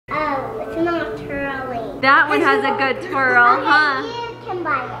That one has a good twirl, huh? You can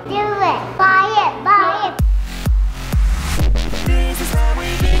buy it. Do it. Buy it. Buy it.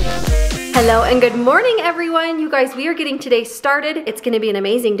 Hello and good morning, everyone. You guys, we are getting today started. It's gonna be an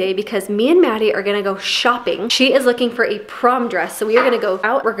amazing day because me and Maddie are gonna go shopping. She is looking for a prom dress, so we are gonna go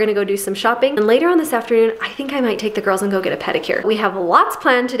out. We're gonna go do some shopping. And later on this afternoon, I think I might take the girls and go get a pedicure. We have lots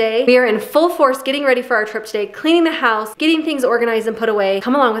planned today. We are in full force getting ready for our trip today, cleaning the house, getting things organized and put away.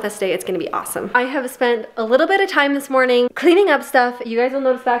 Come along with us today. It's gonna be awesome. I have spent a little bit of time this morning cleaning up stuff. You guys will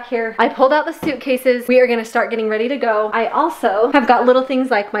notice back here, I pulled out the suitcases. We are gonna start getting ready to go. I also have got little things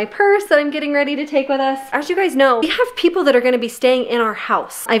like my purse that I'm getting ready to take with us. As you guys know, we have people that are gonna be staying in our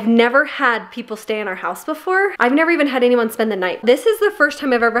house. I've never had people stay in our house before. I've never even had anyone spend the night. This is the first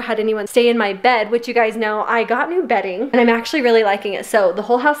time I've ever had anyone stay in my bed, which you guys know I got new bedding and I'm actually really liking it. So the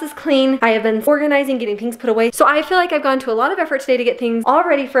whole house is clean. I have been organizing, getting things put away. So I feel like I've gone to a lot of effort today to get things all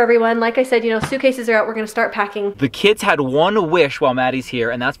ready for everyone. Like I said, you know, suitcases are out. We're gonna start packing. The kids had one wish while Maddie's here,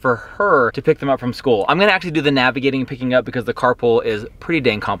 and that's for her to pick them up from school. I'm gonna actually do the navigating and picking up because the carpool is pretty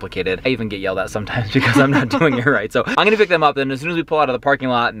dang complicated. I even get yelled at sometimes because I'm not doing it right. So I'm gonna pick them up, and as soon as we pull out of the parking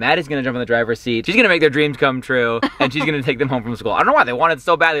lot, Maddie's gonna jump in the driver's seat. She's gonna make their dreams come true, and she's gonna take them home from school. I don't know why they wanted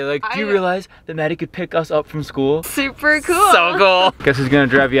so badly. Like, do you realize that Maddie could pick us up from school? Super cool. So cool. Guess who's gonna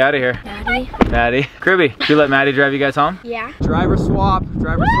drive you out of here? Maddie. Maddie. Kribby, should we let Maddie drive you guys home? Yeah. Driver swap.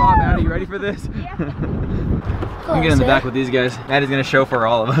 Driver swap. Maddie, you ready for this? Yeah. I'm getting in the back with these guys. Maddie's gonna chauffeur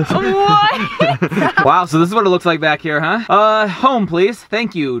all of us. What? Wow, so this is what it looks like back here, huh? Home, please.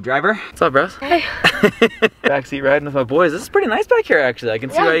 Thank you, driver. What's up, bros? Hey. Backseat riding with my boys. This is pretty nice back here, actually. I can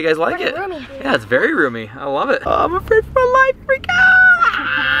see why you guys like it. Roomy. Yeah, it's very roomy. I love it. Oh, I'm afraid for my life. Freak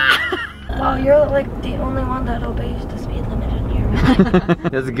out! Wow, you're like the only one that obeys the speed limit in here.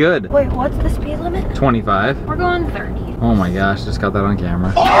 That's good. Wait, what's the speed limit? 25. We're going 30. Oh my gosh, just got that on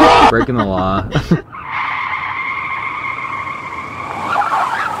camera. Breaking the law.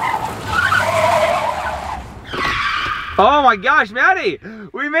 Oh my gosh, Maddie!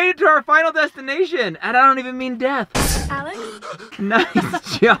 We made it to our final destination! And I don't even mean death. Alex?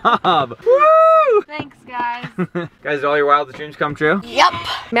 Nice job! Woo! Thanks, guys. Guys, did all your wildest dreams come true? Yep.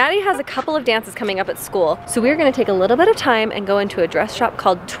 Maddie has a couple of dances coming up at school, so we're gonna take a little bit of time and go into a dress shop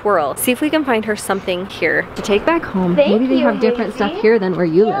called Twirl. See if we can find her something here to take back home. Maybe they have different stuff here than where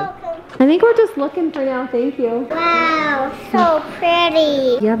you live. I think we're just looking for now, thank you. Wow, so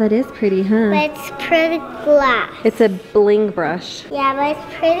pretty. Yeah, that is pretty, huh? But it's pretty glass. It's a bling brush. Yeah, but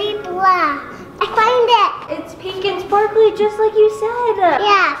it's pretty glass. I find it. It's pink and sparkly just like you said.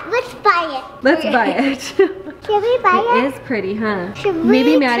 Yeah, let's buy it. Let's buy it. Should we buy it? It is pretty, huh? Should we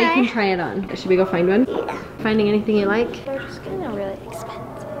Maybe Maddie try? can try it on. Should we go find one? Yeah. Finding anything you like? They're just kind of really expensive.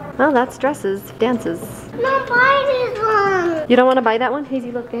 Oh, that's dresses, dances. No, buy this one. You don't want to buy that one?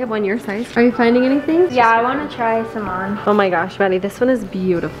 Hazy, look, they have one your size. Are you finding anything? Yeah, I want to try some on. Oh my gosh, Maddie, this one is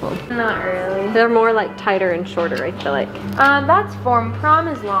beautiful. Not really. They're more like tighter and shorter, I feel like. That's form. Prom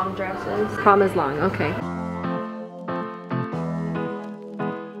is long dresses. Prom is long, okay.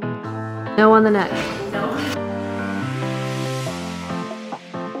 No on the neck. No.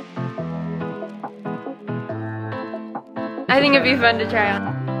 I think it'd be fun to try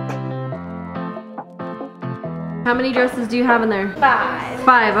on. How many dresses do you have in there? 5.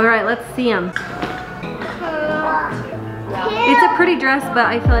 5, all right, let's see them. It's a pretty dress, but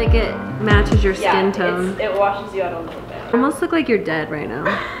I feel like it matches your skin tone. It washes you out a little bit. Almost look like you're dead right now.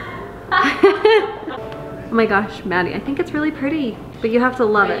 Oh my gosh, Maddie, I think it's really pretty, but you have to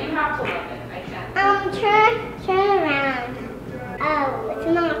love it. You have to love it. I can't. Turn around. Oh, it's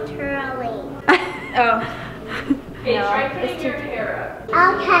not twirling. Oh. Hey, try putting your hair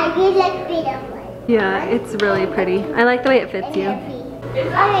up. Okay, you look beautiful. Yeah, it's really pretty. I like the way it fits you. Okay,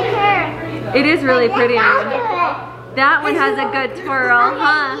 turn. It is really pretty on I'll you. do it. That one has a good twirl,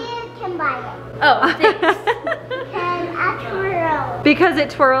 huh? You can buy it. Oh, thanks. Can I twirl? Because it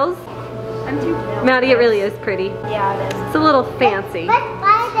twirls? I'm too Maddie, it really is pretty. Yeah, it is. It's a little fancy. Let's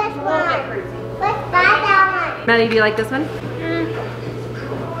buy this one. Let's buy that one. Maddie, do you like this one?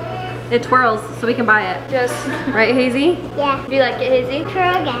 It twirls, so we can buy it. Just, Right, Hazy? Yeah. do you like it, Hazy?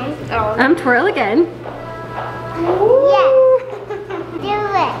 Twirl again. Oh. Twirl again. Yeah. Do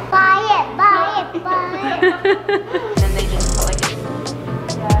it. Buy it. Buy it. Buy it. And they just put like it.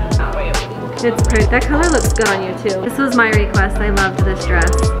 It's pretty. That color looks good on you too. This was my request. I loved this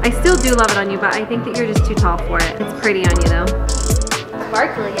dress. I still do love it on you, but I think that you're just too tall for it. It's pretty on you though.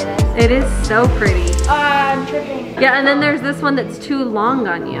 Sparkly it is. It is so pretty. I'm tripping. Yeah, and then there's this one that's too long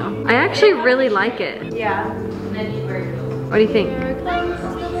on you. I actually really like it. Yeah. What do you think?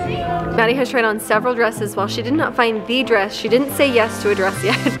 Maddie has tried on several dresses. While she did not find the dress, she didn't say yes to a dress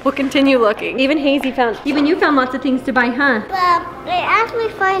yet. We'll continue looking. Even you found lots of things to buy, huh? But they actually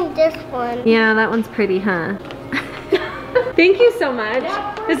find this one. Yeah, that one's pretty, huh? Thank you so much.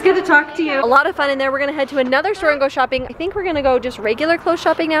 It's good to talk to you. A lot of fun in there. We're gonna head to another store and go shopping. I think we're gonna go just regular clothes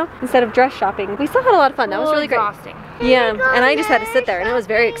shopping now instead of dress shopping. We still had a lot of fun. That was really exhausting. Great. Yeah, and I just had to sit there and it was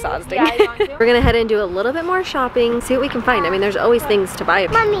very exhausting. Yeah, We're gonna head and do a little bit more shopping, see what we can find. I mean, there's always things to buy.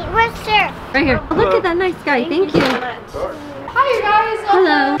 Mommy, where's Sarah? Right here. Oh, look at that nice guy. Thank you. Hi, you guys.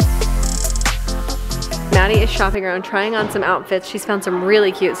 Hello. Maddie is shopping around, trying on some outfits. She's found some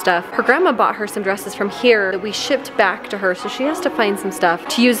really cute stuff. Her grandma bought her some dresses from here that we shipped back to her, so she has to find some stuff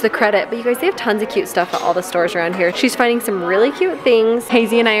to use the credit. But you guys, they have tons of cute stuff at all the stores around here. She's finding some really cute things.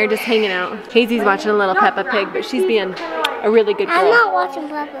 Hazy and I are just hanging out. Hazy's watching a little Peppa Pig, but she's being a really good girl. I'm not watching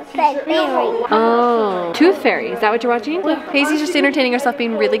Peppa Pig. Oh, Tooth Fairy. Is that what you're watching? Hazy's just entertaining herself,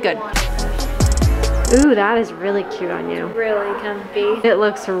 being really good. Ooh, that is really cute on you. Really comfy. It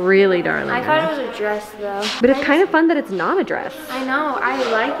looks really darling. I thought it was a dress though. But it's kind of fun that it's not a dress. I know, I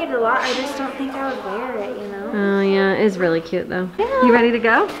like it a lot. I just don't think I would wear it, you know? Oh yeah, it is really cute though. Yeah. You ready to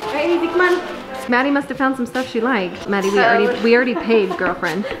go? Alright, Hazy, come on. Maddie must have found some stuff she liked. Maddie, we already paid,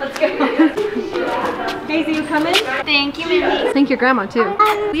 girlfriend. Let's go. Hazy, you coming? Thank you, Mindy. Thank your grandma too.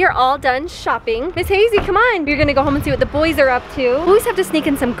 We are all done shopping. Miss Hazy, come on. We're gonna go home and see what the boys are up to. We always have to sneak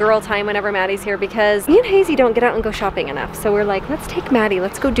in some girl time whenever Maddie's here because me and Hazy don't get out and go shopping enough. So we're like, let's take Maddie,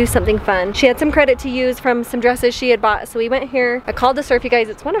 let's go do something fun. She had some credit to use from some dresses she had bought, so we went here. I called to Surf, you guys,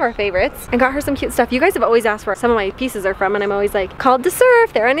 it's one of our favorites, and got her some cute stuff. You guys have always asked where some of my pieces are from, and I'm always like, called to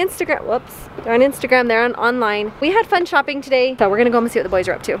Surf, they're on Instagram. Whoops, they're on Instagram, they're on online. We had fun shopping today, so we're gonna go home and see what the boys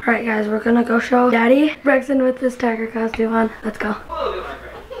are up to. All right, guys, we're gonna go show Daddy Braxton with this tiger costume on. Let's go. Hello, my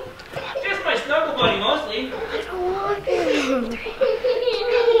friend. Just my snuggle buddy, mostly. Come on, it's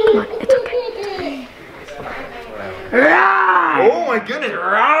okay. Oh my goodness!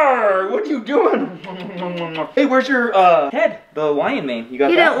 Rawr. What are you doing? Hey, where's your head? The lion mane. You got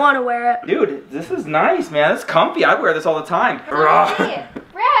He that? didn't want to wear it. Dude, this is nice, man. It's comfy. I wear this all the time. Hey,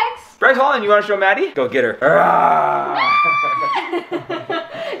 Rex! Rex Holland, you want to show Maddie? Go get her.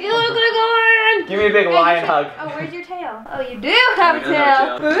 You look like a lion! Give me a big lion hug. Oh, where's your tail? Oh, you do have a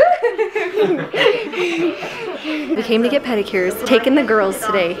tail. We came to get pedicures, taking the girls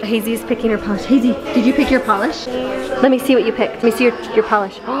today. Hazy's picking her polish. Hazy, did you pick your polish? Let me see what you picked. Let me see your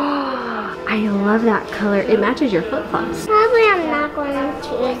polish. Oh, I love that color. It matches your flip-flops. Probably I'm not going to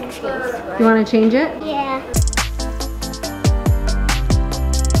change this. You want to change it? Yeah.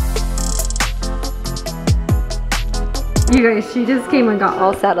 You guys, she just came and got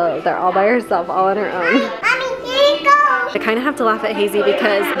all settled there all by herself, all on her own. Mommy, here you go. I kind of have to laugh at Hazy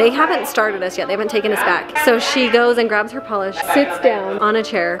because they haven't started us yet. They haven't taken us back. So she goes and grabs her polish, sits down on a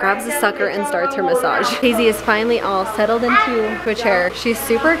chair, grabs a sucker, and starts her massage. Hazy is finally all settled into a chair. She's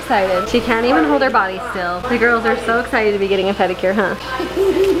super excited. She can't even hold her body still. The girls are so excited to be getting a pedicure, huh?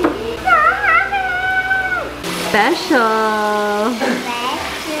 Special.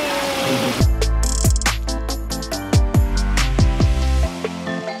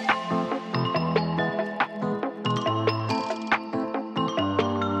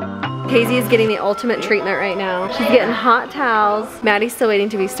 Hazy is getting the ultimate treatment right now. She's getting hot towels. Maddie's still waiting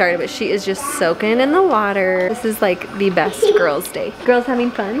to be started, but she is just soaking in the water. This is like the best girls' day. Girls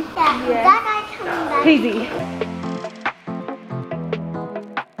having fun? Yeah. That guy coming back. Hazy.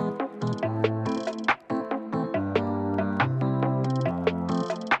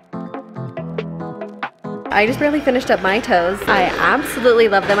 I just barely finished up my toes. I absolutely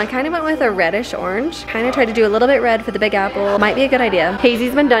love them. I kind of went with a reddish orange. Kind of tried to do a little bit red for the big apple. Might be a good idea.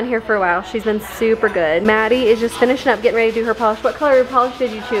 Hazy's been done here for a while. She's been super good. Maddie is just finishing up, getting ready to do her polish. What color of polish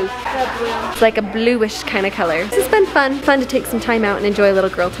did you choose? It's like a bluish kind of color. This has been fun. Fun to take some time out and enjoy a little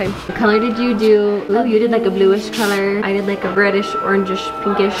girl time. What color did you do? Ooh, you did like a bluish color. I did like a reddish, orangish,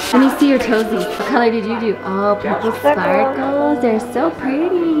 pinkish. Let me see your toesies. What color did you do? Oh, purple sparkles. They're so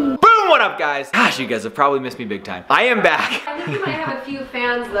pretty. What up, guys? Gosh, you guys have probably missed me big time. I am back. I think you might have a few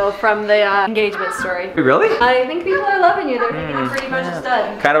fans though from the engagement story. Really? I think people are loving you. They're thinking you're pretty much a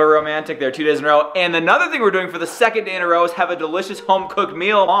stud. Kind of a romantic there, 2 days in a row. And another thing we're doing for the 2nd day in a row is have a delicious home cooked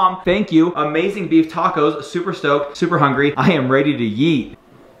meal. Mom, thank you. Amazing beef tacos. Super stoked, super hungry. I am ready to yeet.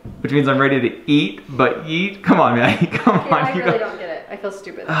 Which means I'm ready to eat, but yeet. Come on, man. Come on. I really don't get it. I feel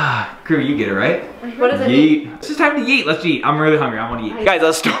stupid. Crew, you get it, right? What does it yeet. mean? It's just time to yeet. Let's eat. I'm really hungry. I want to eat. Guys,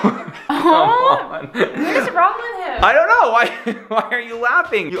 let's start. Come on. What is wrong with him? I don't know. Why are you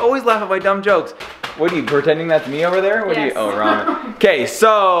laughing? You always laugh at my dumb jokes. What are you pretending that's me over there? What Yes. are you? Oh, ramen. Okay,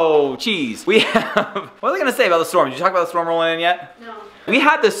 so cheese. We have. What was I gonna say about the storm? Did you talk about the storm rolling in yet? No. We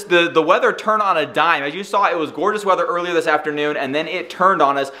had the weather turn on a dime. As you saw, it was gorgeous weather earlier this afternoon, and then it turned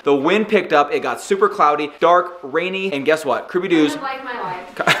on us. The wind picked up, it got super cloudy, dark, rainy, and guess what? Krooby-Doo's. Like my life.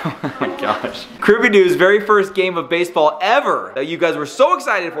 Oh my gosh. Krooby-Doo's very first game of baseball ever that you guys were so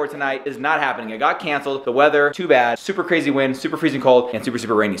excited for tonight is not happening. It got canceled. The weather, too bad. Super crazy wind, super freezing cold, and super,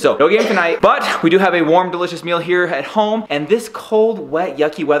 super rainy. So, no game tonight, but we do have a warm, delicious meal here at home, and this cold, wet,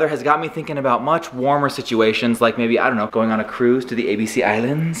 yucky weather has got me thinking about much warmer situations, like maybe, I don't know, going on a cruise to the ABC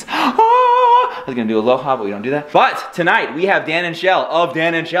Islands. I was gonna do Aloha, but we don't do that. But tonight, we have Dan and Shell of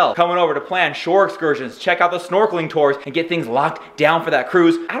Dan and Shell coming over to plan shore excursions, check out the snorkeling tours, and get things locked down for that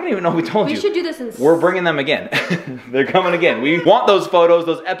cruise. I don't even know if we told you. We should do this in... We're bringing them again. They're coming again. We want those photos,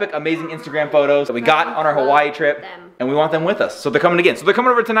 those epic, amazing Instagram photos that we got on our Hawaii trip. And we want them with us. So they're coming again. So they're coming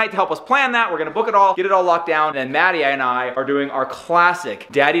over tonight to help us plan that. We're gonna book it all, get it all locked down. And then Maddie and I are doing our classic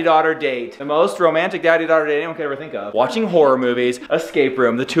daddy-daughter date. The most romantic daddy-daughter date anyone could ever think of. Watching horror movies, escape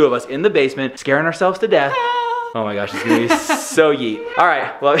room, the two of us in the basement, scaring ourselves to death. Oh my gosh, it's gonna be so yeet. All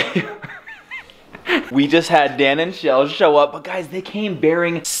right, love you. We just had Dan and Shell show up, but guys, they came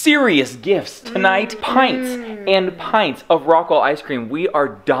bearing serious gifts tonight. Pints and pints of Rockwell ice cream. We are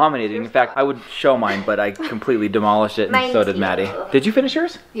dominating. In fact, I would show mine, but I completely demolished it, and so did Maddie. Did you finish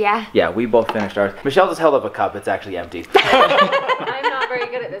yours? Yeah. Yeah, we both finished ours. Michelle just held up a cup. It's actually empty. I'm not very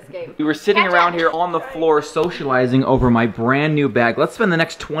good at this game. We were sitting around here on the floor socializing over my brand new bag. Let's spend the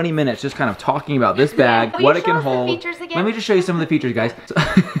next 20 minutes just kind of talking about this bag, what it can hold. Let me just show you some of the features, guys.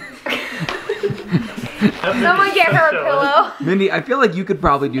 Someone gave her a pillow. Mindy, I feel like you could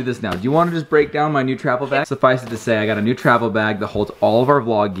probably do this now. Do you want to just break down my new travel bag? Suffice it to say, I got a new travel bag that holds all of our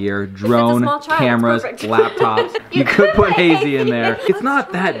vlog gear, drone, cameras, laptops. You could put Hazy in there. It's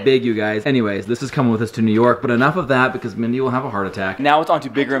not that big, you guys. Anyways, this is coming with us to New York, but enough of that because Mindy will have a heart attack. Now it's on to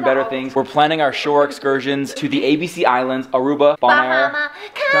bigger and better things. We're planning our shore excursions to the ABC Islands, Aruba, Bonaire,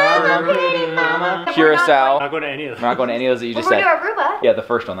 Curacao. I'm not going to any of We're them. not going to any of those that you just We're said. going to Aruba. Yeah, the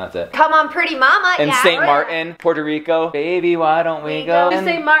first one, that's it. Come on, pretty mama. And yeah, St. Martin, Puerto Rico. Baby, why don't we go?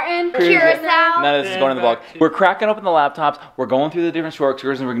 St. Martin, Curacao. None of this is going in the vlog. We're cracking open the laptops. We're going through the different shore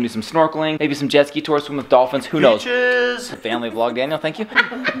excursions. We're gonna do some snorkeling, maybe some jet ski tours, swim with dolphins. Who knows? Beaches. Family vlog, Daniel. Thank you.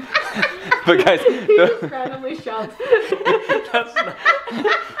 But guys, randomly shots.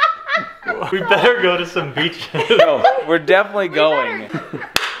 We better go to some beaches. no, we're definitely going.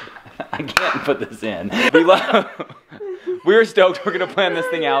 I can't put this in. We're stoked. We're gonna plan this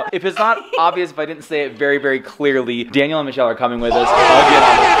thing out. If it's not obvious, if I didn't say it very, very clearly, Daniel and Michelle are coming with us again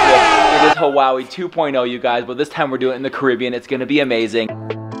on this trip. It is Hawaii 2.0, you guys, but this time we're doing it in the Caribbean. It's gonna be amazing.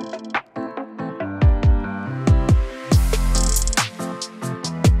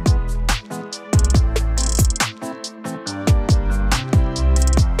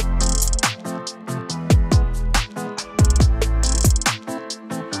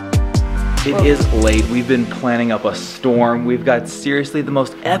 It is late. We've been planning up a storm. We've got seriously the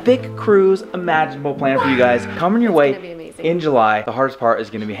most epic cruise imaginable planned for you guys. Coming your way in July. The hardest part is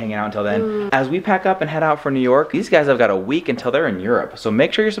going to be hanging out until then. As we pack up and head out for New York, these guys have got a week until they're in Europe. So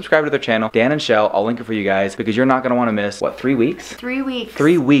make sure you're subscribed to their channel, Dan and Shell. I'll link it for you guys because you're not going to want to miss, what, 3 weeks? 3 weeks.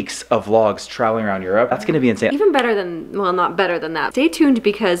 3 weeks of vlogs traveling around Europe. That's going to be insane. Even better than, well, not better than that. Stay tuned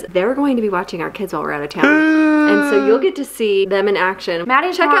because they're going to be watching our kids while we're out of town. And so you'll get to see them in action.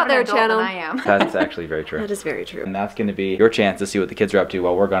 Maddie's check more out of their an adult channel. than I am. That's actually very true. That is very true. And that's going to be your chance to see what the kids are up to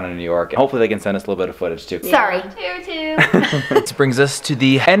while we're gone to New York. And hopefully they can send us a little bit of footage too. Sorry. This brings us to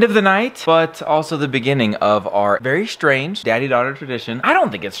the end of the night, but also the beginning of our very strange daddy-daughter tradition. I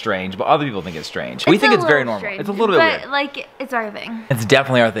don't think it's strange, but other people think it's strange. We think it's very normal. It's a little bit weird. But like, it's our thing. It's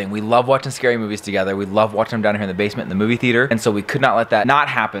definitely our thing. We love watching scary movies together. We love watching them down here in the basement in the movie theater. And so we could not let that not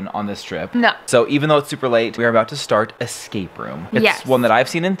happen on this trip. No. So even though it's super late, we are about to start Escape Room. It's one that I've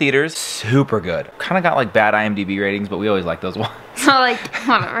seen in theaters. Super good. Kind of got like bad IMDb ratings, but we always like those ones. So like,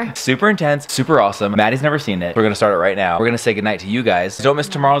 whatever. Super intense, super awesome. Maddie's never seen it. We're gonna start it right now. We're gonna say goodnight to you guys. Don't miss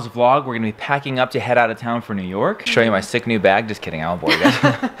tomorrow's vlog. We're gonna be packing up to head out of town for New York. Show you my sick new bag. Just kidding, I won't bore you guys.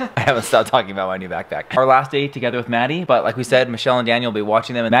 I haven't stopped talking about my new backpack. Our last day together with Maddie, but like we said, Michelle and Daniel will be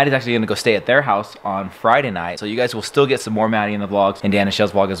watching them, and Maddie's actually gonna go stay at their house on Friday night. So you guys will still get some more Maddie in the vlogs and Dan and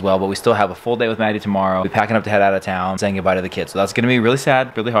Michelle's vlog as well, but we still have a full day with Maddie tomorrow. We're packing up to head out of town, saying goodbye to the kids. So that's gonna be really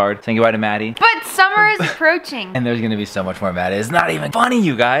sad, really hard. Saying goodbye to Maddie. But summer is approaching. And there's gonna be so much more Maddie. It's not even funny,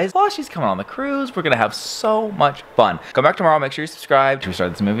 you guys. Well, she's coming on the cruise. We're gonna have so much fun. Come back tomorrow, make sure you subscribe. Should we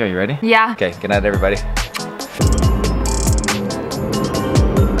start this movie? Are you ready? Yeah. Okay, good night, everybody.